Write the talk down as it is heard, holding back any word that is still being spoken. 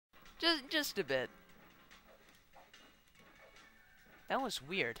Just a bit. That was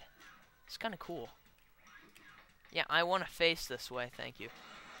weird. It's kind of cool. Yeah, I want to face this way, thank you.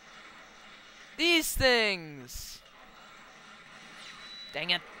 These things!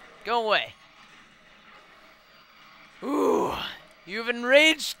 Dang it. Go away. Ooh, you've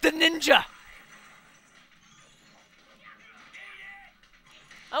enraged the ninja!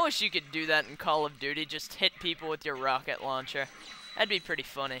 I wish you could do that in Call of Duty, just hit people with your rocket launcher. That'd be pretty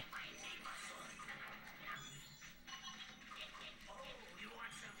funny.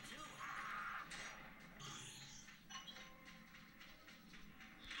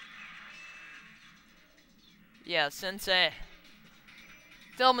 Yeah, Sensei,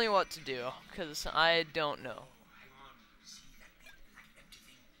 tell me what to do, because I don't know.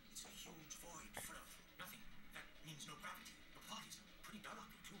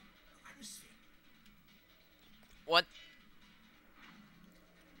 What?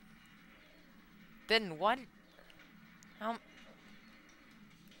 Then what?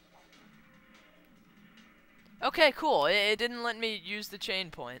 Okay, cool. It didn't let me use the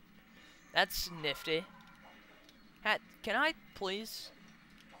chain point. That's nifty. Can I, please?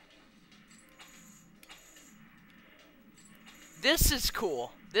 This is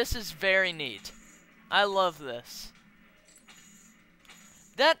cool. This is very neat. I love this.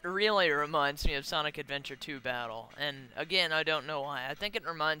 That really reminds me of Sonic Adventure 2 Battle. And again, I don't know why. I think it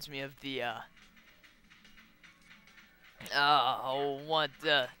reminds me of the,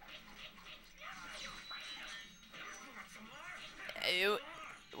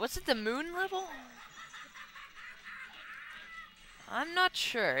 was it the moon level? I'm not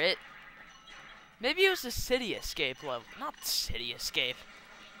sure. Maybe it was the City Escape level. Not City Escape.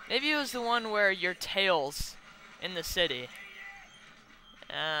 Maybe it was the one where you're Tails in the city.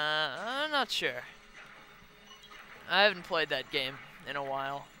 I'm not sure. I haven't played that game in a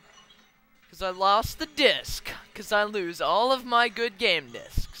while. Because I lost the disc. Because I lose all of my good game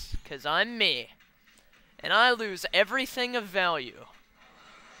discs. Because I'm me. And I lose everything of value.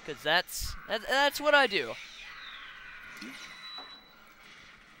 Because that's what I do.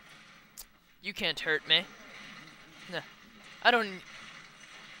 You can't hurt me. No, I don't...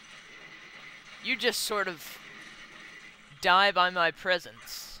 You just sort of die by my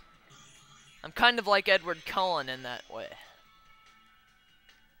presence. I'm kind of like Edward Cullen in that way.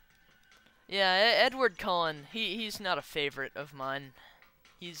 Yeah, Edward Cullen, he's not a favorite of mine.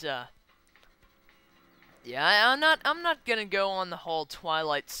 He's, yeah, I'm not gonna go on the whole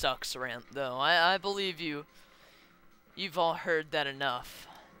Twilight sucks rant, though. I believe you've all heard that enough.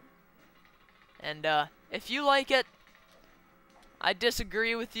 And, if you like it, I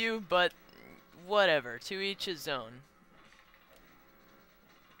disagree with you, but whatever, to each his own.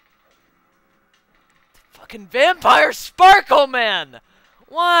 The fucking Vampire Sparkle Man!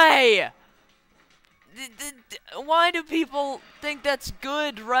 Why? Why do people think that's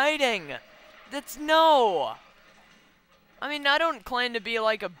good writing? No! I mean, I don't claim to be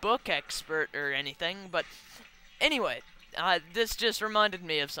like a book expert or anything, but anyway, this just reminded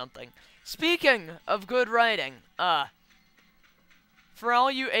me of something. Speaking of good writing, for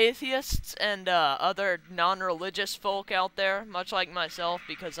all you atheists and other non-religious folk out there, much like myself,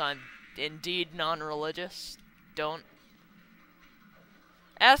 because I'm indeed non-religious, don't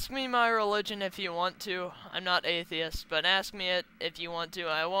ask me my religion if you want to. I'm not atheist, but ask me it if you want to.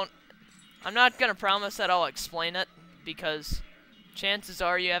 I'm not gonna promise that I'll explain it, because chances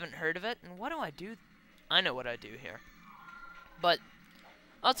are you haven't heard of it. And what do I do? I know what I do here. But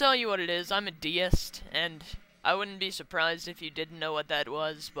I'll tell you what it is. I'm a deist, and I wouldn't be surprised if you didn't know what that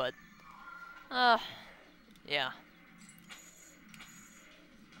was, but, yeah.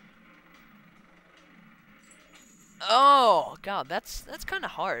 Oh, God, that's kind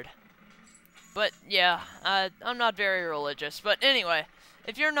of hard. But, yeah, I'm not very religious. But anyway,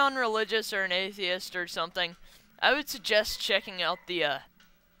 if you're non-religious or an atheist or something, I would suggest checking out the,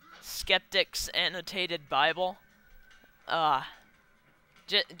 Skeptic's Annotated Bible.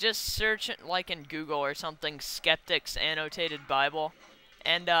 Just search it, like, in Google or something, Skeptic's Annotated Bible,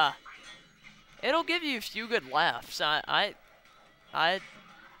 and, it'll give you a few good laughs. I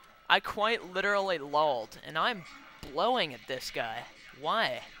quite literally lulled, and I'm blowing at this guy.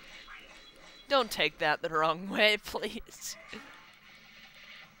 Why? Don't take that the wrong way, please.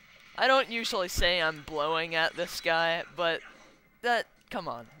 I don't usually say I'm blowing at this guy, but come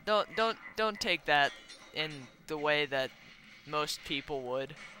on. Don't take that in the way that most people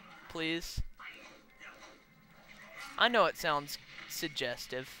would, please. I know it sounds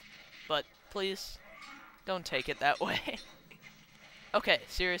suggestive, but please, don't take it that way. Okay,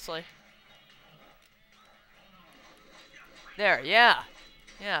 seriously. There, yeah.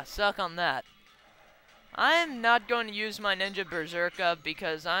 Yeah, suck on that. I'm not going to use my Ninja Berserker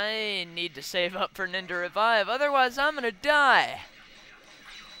because I need to save up for Ninja Revive, otherwise I'm gonna die.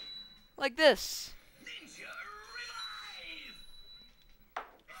 Like this. Ninja Revive!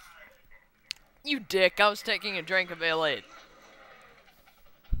 You dick, I was taking a drink of Ale 8.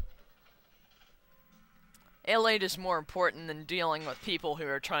 Ale 8 is more important than dealing with people who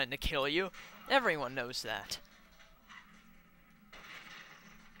are trying to kill you. Everyone knows that.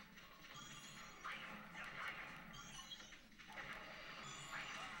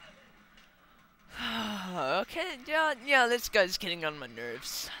 Okay, yeah, this guy's getting on my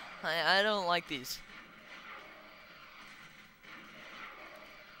nerves. I don't like these.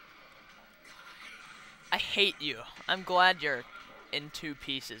 I hate you. I'm glad you're in 2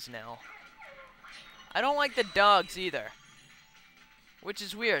 pieces now. I don't like the dogs either. Which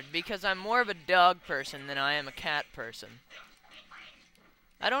is weird, because I'm more of a dog person than I am a cat person.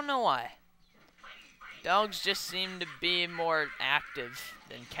 I don't know why. Dogs just seem to be more active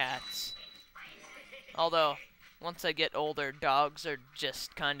than cats. Although, once I get older, dogs are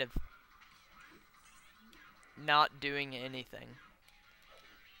just kind of not doing anything.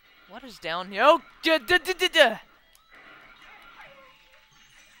 What is down here? Oh!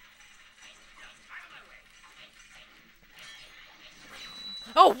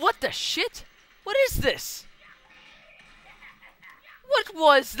 Oh, what the shit? What is this? What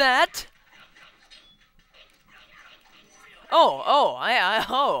was that?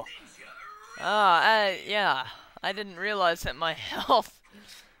 Yeah. I didn't realize that my health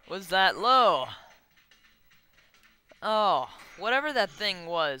was that low. Oh, whatever that thing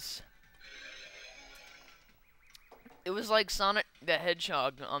was. It was like Sonic the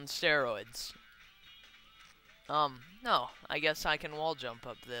Hedgehog on steroids. No, I guess I can wall jump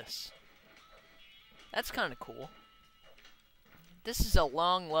up this. That's kind of cool. This is a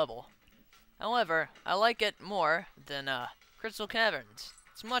long level. However, I like it more than, Crystal Caverns.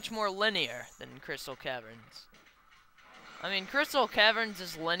 It's much more linear than Crystal Caverns. I mean, Crystal Caverns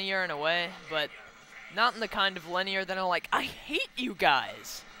is linear in a way, but not in the kind of linear that I'm like, I hate you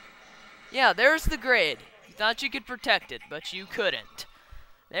guys! Yeah, there's the grade. You thought you could protect it, but you couldn't.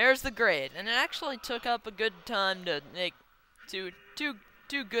 There's the grade, and it actually took up a good time to make two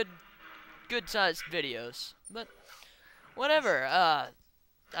good-sized videos. But whatever.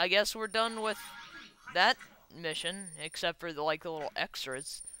 I guess we're done with that mission, except for the little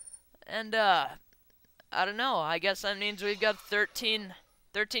extras. And I don't know. I guess that means we've got 13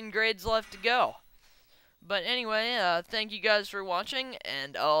 grades left to go. But anyway, thank you guys for watching,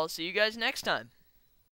 and I'll see you guys next time.